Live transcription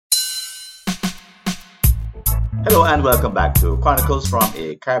Hello and welcome back to Chronicles from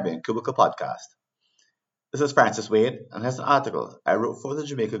a Caribbean Cubicle podcast. This is Francis Wade and has an article I wrote for the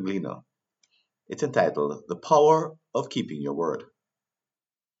Jamaica Gleaner. It's entitled The Power of Keeping Your Word.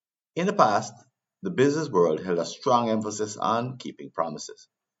 In the past, the business world held a strong emphasis on keeping promises.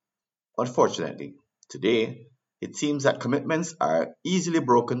 Unfortunately, today, it seems that commitments are easily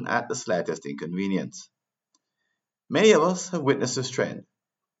broken at the slightest inconvenience. Many of us have witnessed this trend,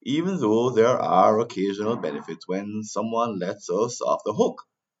 even though there are occasional benefits when someone lets us off the hook.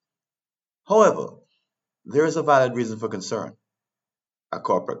 However, there is a valid reason for concern. A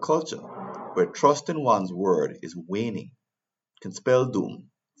corporate culture where trust in one's word is waning can spell doom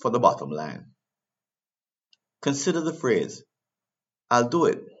for the bottom line. Consider the phrase, I'll do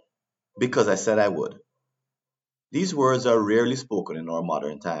it because I said I would. These words are rarely spoken in our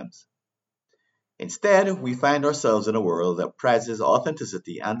modern times. Instead, we find ourselves in a world that prizes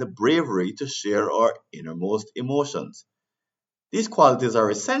authenticity and the bravery to share our innermost emotions. These qualities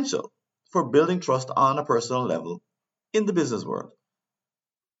are essential for building trust on a personal level in the business world.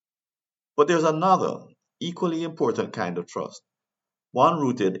 But there's another, equally important kind of trust, one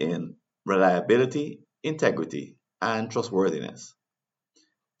rooted in reliability, integrity, and trustworthiness.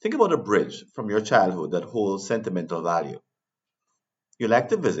 Think about a bridge from your childhood that holds sentimental value. You like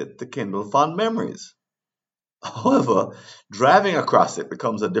to visit to kindle fond memories. However, driving across it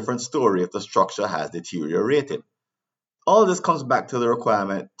becomes a different story if the structure has deteriorated. All this comes back to the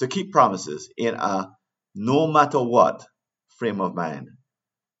requirement to keep promises in a no matter what frame of mind.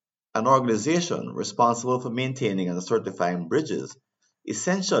 An organization responsible for maintaining and certifying bridges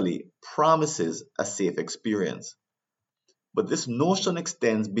essentially promises a safe experience. But this notion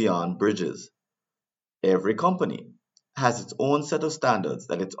extends beyond bridges. Every company has its own set of standards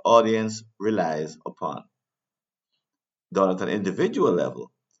that its audience relies upon. Done at an individual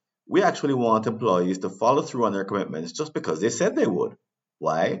level, we actually want employees to follow through on their commitments just because they said they would.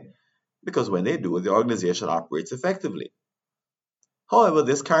 Why? Because when they do, the organization operates effectively. However,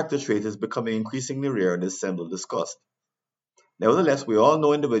 this character trait is becoming increasingly rare and is seldom discussed. Nevertheless, we all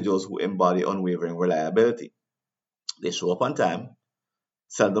know individuals who embody unwavering reliability. They show up on time,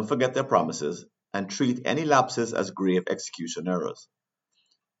 seldom forget their promises, and treat any lapses as grave execution errors.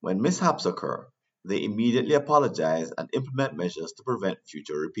 When mishaps occur, they immediately apologize and implement measures to prevent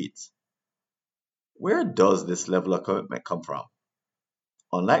future repeats. Where does this level of commitment come from?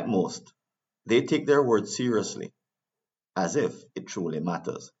 Unlike most, they take their word seriously, as if it truly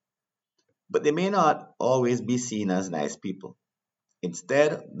matters. But they may not always be seen as nice people.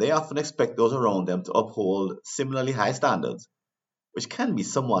 Instead, they often expect those around them to uphold similarly high standards, which can be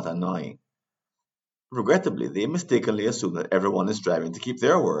somewhat annoying. Regrettably, they mistakenly assume that everyone is striving to keep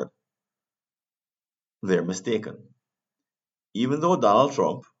their word. They're mistaken. Even though Donald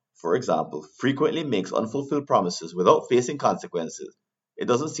Trump, for example, frequently makes unfulfilled promises without facing consequences, it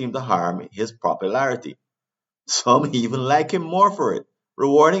doesn't seem to harm his popularity. Some even like him more for it,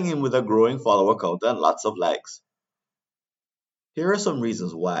 rewarding him with a growing follower count and lots of likes. Here are some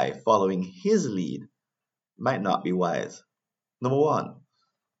reasons why following his lead might not be wise. Number one,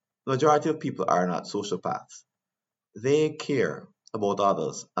 the majority of people are not sociopaths. They care about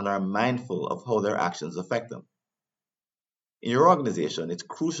others and are mindful of how their actions affect them. In your organization, it's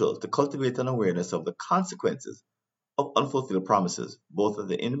crucial to cultivate an awareness of the consequences of unfulfilled promises, both at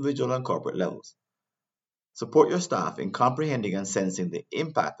the individual and corporate levels. Support your staff in comprehending and sensing the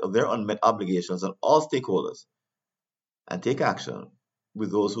impact of their unmet obligations on all stakeholders, and take action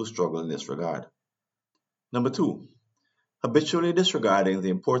with those who struggle in this regard. Number two, habitually disregarding the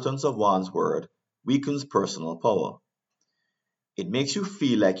importance of one's word weakens personal power. It makes you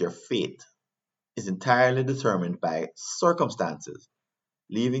feel like your fate is entirely determined by circumstances,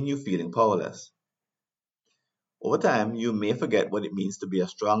 leaving you feeling powerless. Over time, you may forget what it means to be a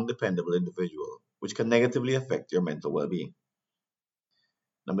strong, dependable individual, which can negatively affect your mental well being.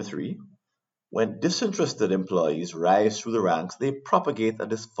 Number three, when disinterested employees rise through the ranks, they propagate a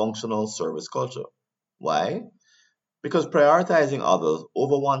dysfunctional service culture. Why? Because prioritizing others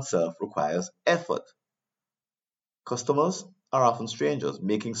over oneself requires effort. Customers are often strangers,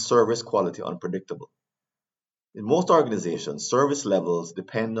 making service quality unpredictable. In most organizations, service levels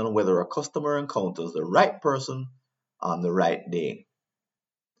depend on whether a customer encounters the right person on the right day.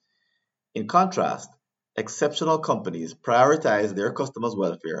 In contrast, exceptional companies prioritize their customers'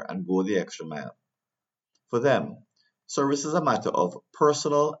 welfare and go the extra mile. For them, service is a matter of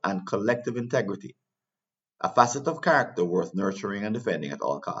personal and collective integrity, a facet of character worth nurturing and defending at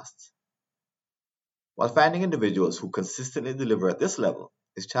all costs. While finding individuals who consistently deliver at this level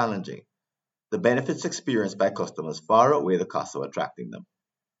is challenging, the benefits experienced by customers far outweigh the cost of attracting them.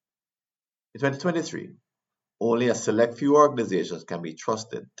 In 2023, Only a select few organizations can be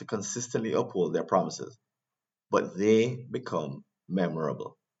trusted to consistently uphold their promises, but they become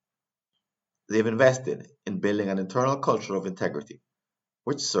memorable. They've invested in building an internal culture of integrity,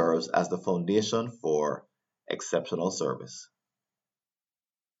 which serves as the foundation for exceptional service.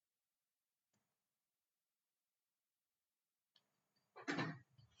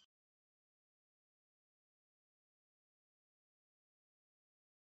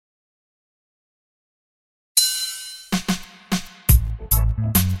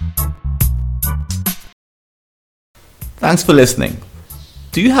 Thanks for listening.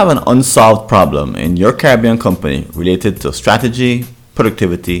 Do you have an unsolved problem in your Caribbean company related to strategy,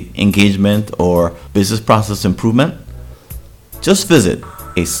 productivity, engagement, or business process improvement? Just visit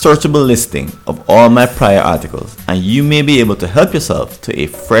a searchable listing of all my prior articles and you may be able to help yourself to a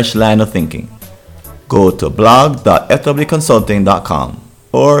fresh line of thinking. Go to blog.fwconsulting.com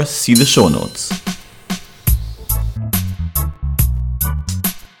or see the show notes.